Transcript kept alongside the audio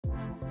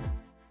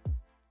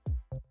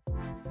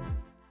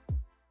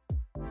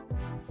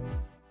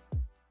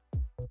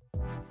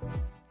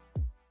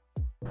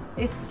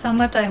It's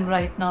summertime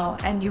right now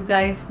and you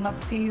guys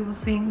must be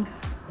using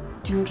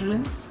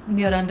deodorants in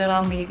your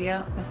underarm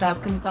area with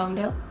talcum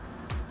powder.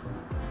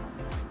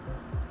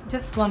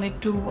 Just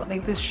wanted to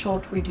make this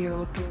short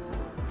video to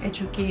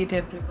educate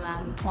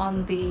everyone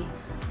on the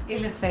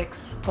ill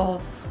effects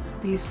of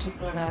these two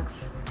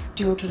products,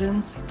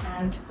 deodorants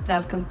and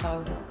talcum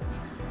powder.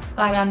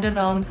 Our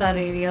underarms are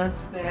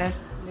areas where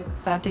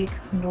lymphatic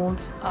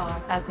nodes are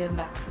at their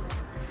maximum,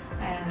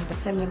 and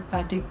it's a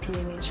lymphatic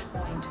drainage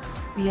point.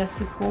 We are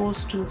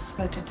supposed to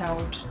sweat it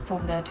out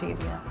from that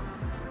area.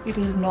 It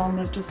is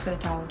normal to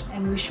sweat out,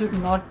 and we should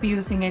not be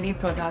using any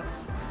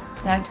products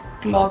that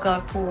clog our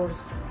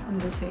pores in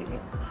this area.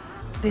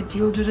 The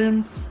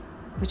deodorants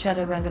which are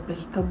available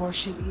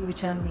commercially,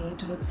 which are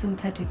made with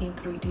synthetic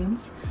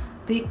ingredients,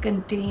 they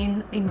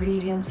contain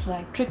ingredients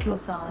like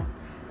triclosan,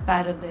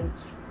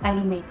 parabens,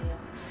 aluminium,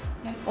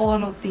 and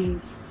all of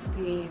these,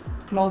 they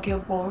clog your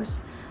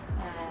pores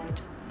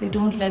and they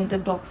don't let the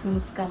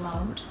toxins come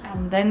out,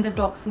 and then the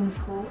toxins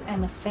go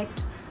and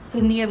affect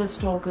the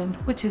nearest organ,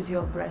 which is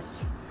your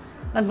breast.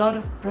 A lot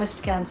of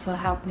breast cancer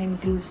happening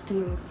these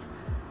days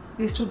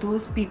is to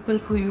those people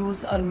who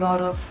use a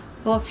lot of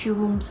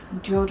perfumes,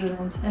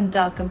 deodorants and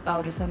talcum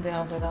powders in their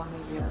underarm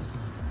areas.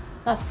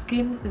 Our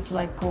skin is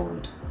like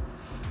gold.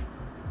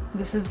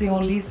 This is the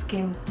only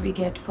skin we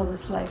get for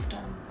this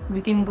lifetime. We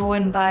can go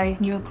and buy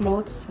new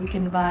clothes, we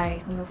can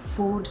buy new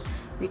food,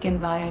 we can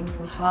buy a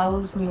new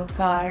house, new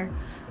car,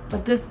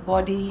 but this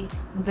body,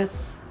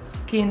 this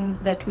skin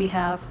that we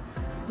have,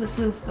 this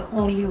is the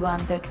only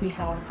one that we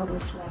have for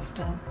this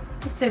lifetime.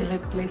 It's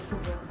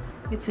irreplaceable,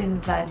 it's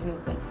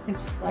invaluable,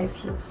 it's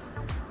priceless.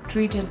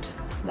 Treat it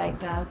like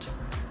that,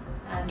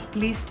 and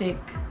please take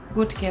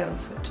good care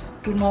of it.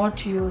 Do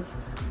not use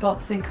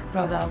toxic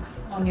products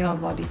on your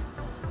body.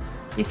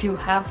 If you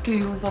have to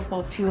use a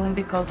perfume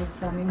because of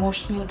some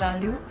emotional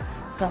value,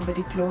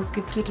 somebody close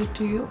gifted it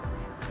to you,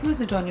 use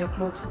it on your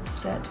clothes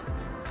instead.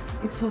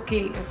 It's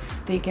okay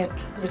if they get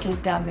a little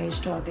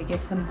damaged or they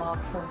get some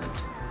marks on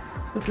it,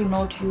 but do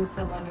not use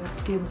them on your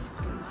skins,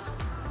 please.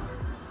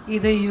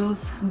 Either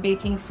use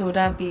baking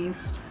soda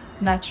based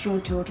natural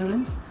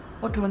deodorants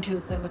or don't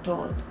use them at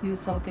all.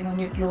 Use something on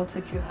your clothes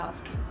if you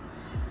have to.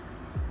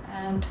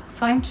 And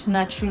find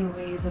natural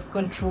ways of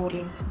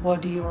controlling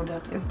body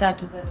odor if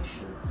that is an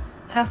issue.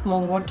 Have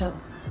more water,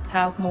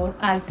 have more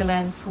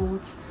alkaline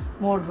foods,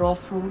 more raw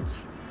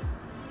fruits.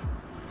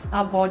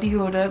 Our body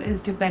odor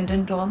is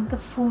dependent on the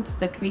foods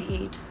that we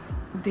eat,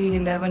 the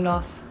level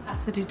of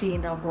acidity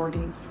in our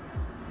bodies.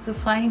 So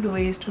find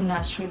ways to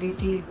naturally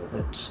deal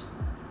with it.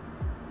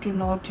 Do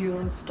not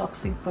use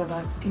toxic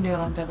products in your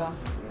underarm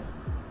area.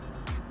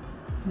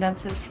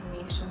 That's it from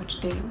me for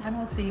today, and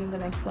I'll see you in the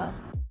next one.